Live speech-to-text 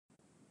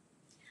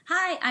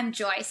Hi, I'm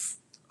Joyce.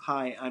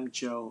 Hi, I'm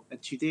Joe, and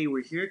today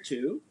we're here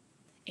to...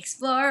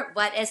 Explore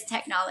what is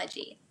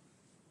technology.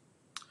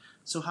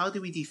 So how do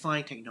we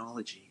define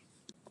technology?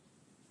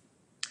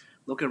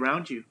 Look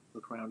around you,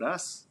 look around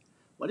us.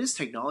 What is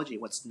technology,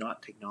 what's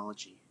not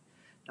technology?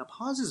 Now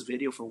pause this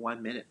video for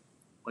 1 minute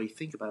while you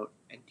think about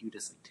and do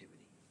this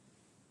activity.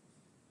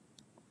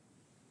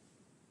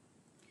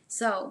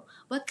 So,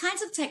 what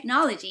kinds of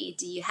technology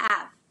do you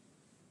have?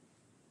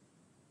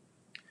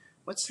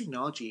 What's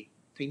technology?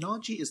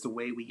 Technology is the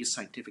way we use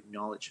scientific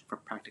knowledge for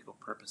practical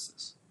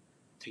purposes.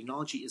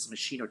 Technology is a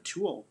machine or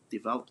tool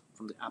developed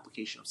from the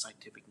application of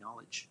scientific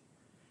knowledge.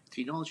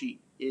 Technology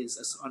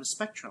is on a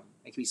spectrum.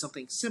 It can be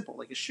something simple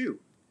like a shoe,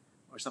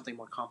 or something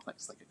more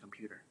complex like a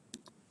computer.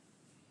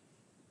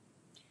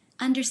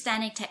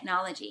 Understanding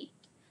technology.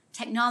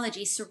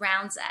 Technology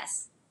surrounds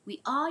us.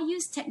 We all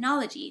use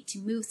technology to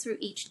move through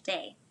each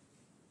day.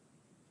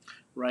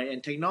 Right,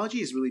 and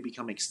technology has really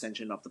become an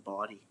extension of the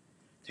body.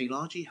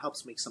 Technology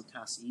helps make some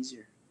tasks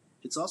easier.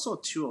 It's also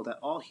a tool that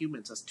all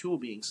humans as tool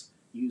beings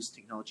use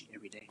technology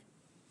every day.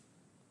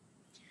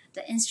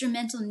 The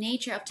instrumental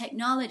nature of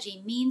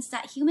technology means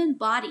that human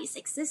bodies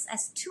exist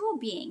as tool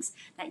beings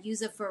that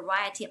use a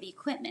variety of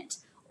equipment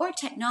or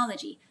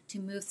technology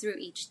to move through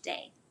each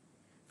day.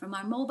 From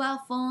our mobile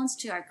phones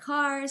to our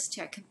cars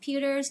to our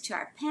computers to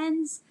our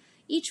pens,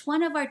 each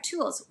one of our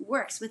tools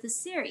works with a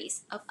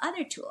series of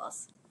other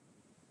tools.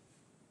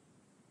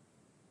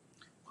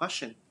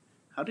 Question: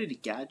 how do the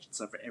gadgets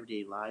of our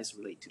everyday lives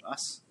relate to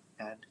us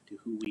and to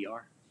who we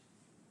are?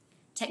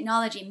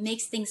 Technology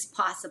makes things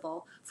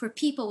possible for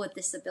people with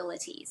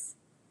disabilities.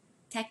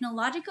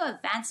 Technological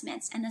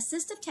advancements and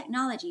assistive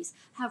technologies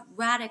have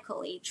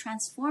radically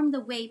transformed the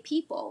way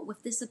people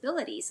with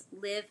disabilities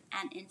live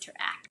and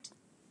interact.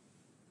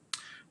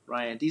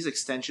 Right, and these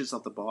extensions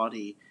of the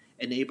body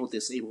enable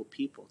disabled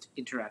people to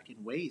interact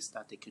in ways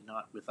that they could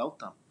not without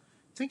them.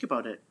 Think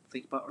about it.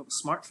 Think about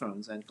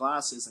smartphones and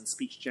glasses and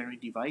speech-generating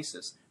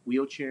devices,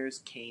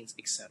 wheelchairs, canes,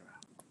 etc.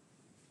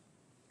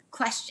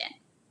 Question: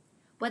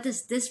 what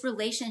does this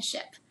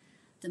relationship,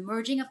 the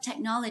merging of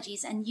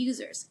technologies and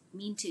users,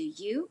 mean to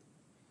you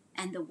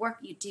and the work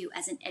you do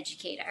as an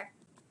educator?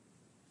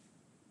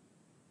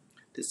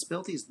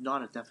 Disability is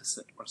not a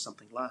deficit or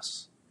something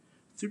less.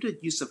 Through the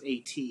use of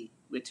AT,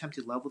 we attempt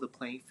to level the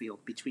playing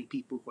field between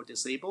people who are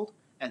disabled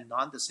and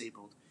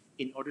non-disabled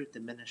in order to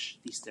diminish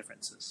these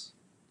differences.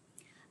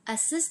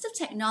 Assistive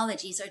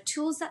technologies are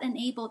tools that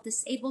enable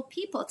disabled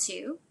people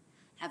to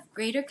have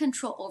greater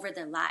control over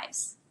their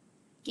lives,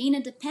 gain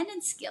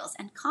independent skills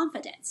and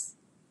confidence,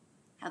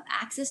 have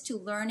access to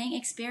learning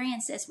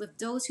experiences with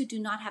those who do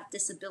not have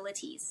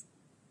disabilities,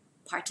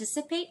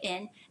 participate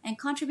in and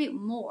contribute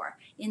more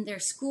in their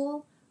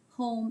school,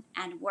 home,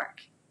 and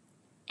work,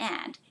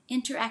 and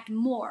interact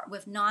more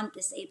with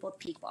non-disabled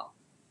people.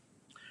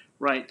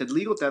 Right, the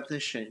legal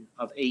definition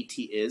of AT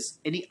is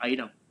any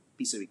item,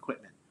 piece of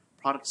equipment,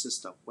 product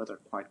system, whether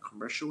acquired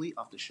commercially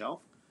off the shelf,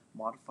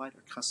 modified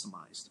or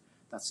customized,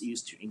 that's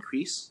used to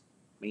increase,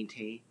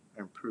 maintain,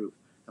 or improve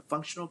the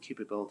functional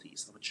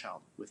capabilities of a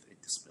child with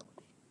a disability.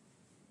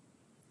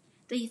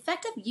 The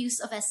effective use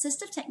of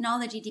assistive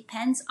technology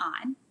depends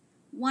on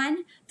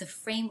 1. The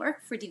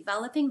framework for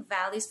developing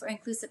values for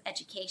inclusive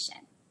education.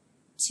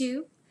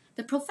 2.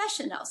 The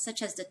professionals,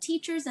 such as the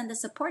teachers and the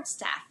support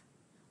staff,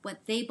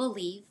 what they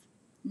believe,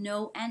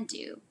 know, and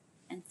do.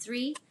 And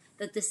 3.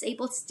 The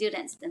disabled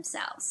students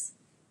themselves.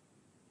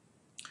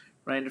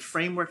 Right, the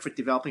framework for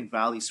developing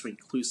values for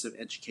inclusive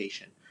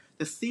education.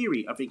 The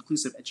theory of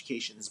inclusive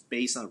education is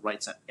based on the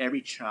rights of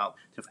every child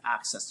to have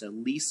access to the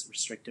least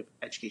restrictive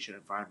education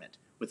environment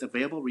with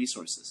available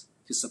resources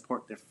to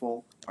support their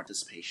full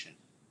participation.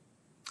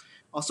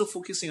 Also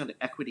focusing on the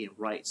equity and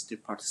rights to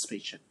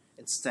participation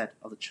instead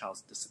of the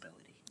child's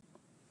disability.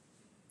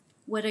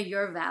 What are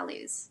your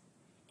values?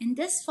 In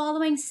this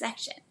following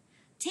section,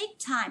 take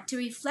time to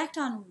reflect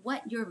on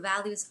what your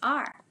values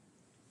are.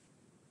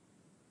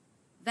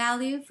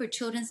 Value for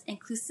children's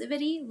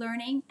inclusivity,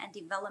 learning, and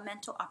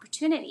developmental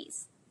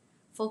opportunities.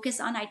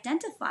 Focus on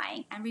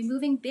identifying and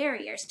removing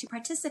barriers to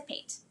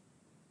participate.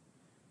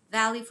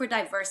 Value for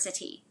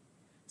diversity.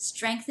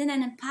 Strengthen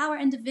and empower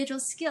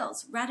individual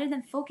skills rather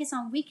than focus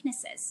on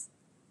weaknesses.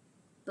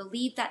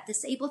 Believe that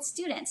disabled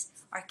students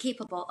are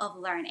capable of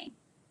learning.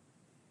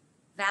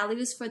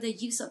 Values for the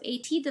use of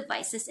AT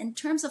devices in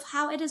terms of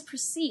how it is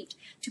perceived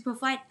to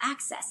provide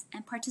access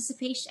and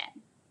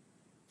participation.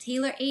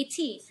 Tailor AT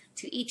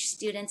to each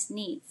student's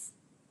needs.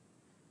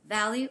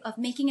 Value of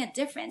making a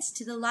difference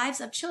to the lives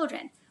of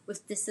children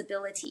with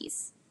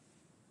disabilities.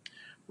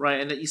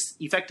 Right, and the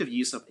effective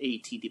use of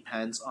AT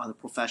depends on the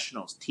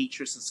professionals,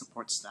 teachers, and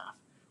support staff,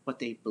 what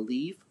they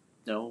believe,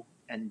 know,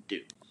 and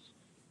do.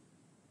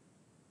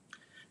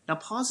 Now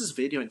pause this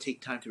video and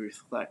take time to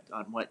reflect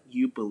on what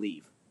you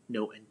believe,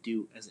 know, and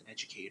do as an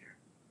educator.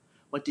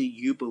 What do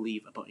you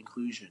believe about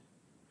inclusion?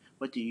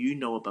 What do you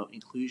know about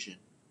inclusion?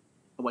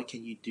 And what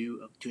can you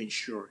do to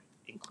ensure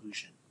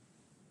inclusion?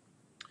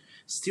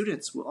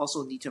 Students will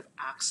also need to have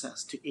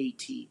access to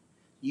AT,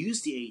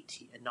 use the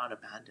AT, and not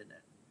abandon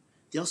it.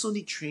 They also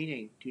need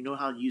training to know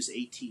how to use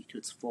AT to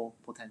its full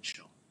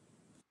potential.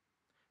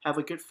 Have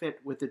a good fit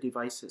with the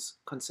devices.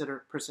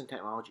 Consider Person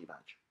Technology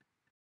Badge.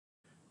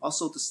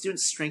 Also, the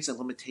student's strengths and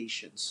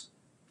limitations,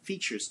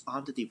 features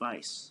on the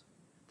device,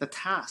 the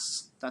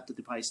tasks that the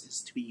device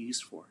is to be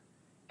used for,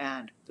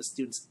 and the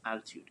student's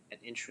attitude and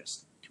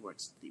interest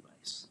towards the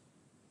device.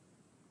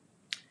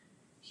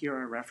 Here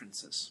are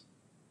references.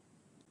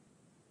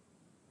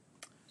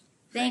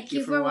 Thank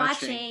you for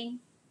watching.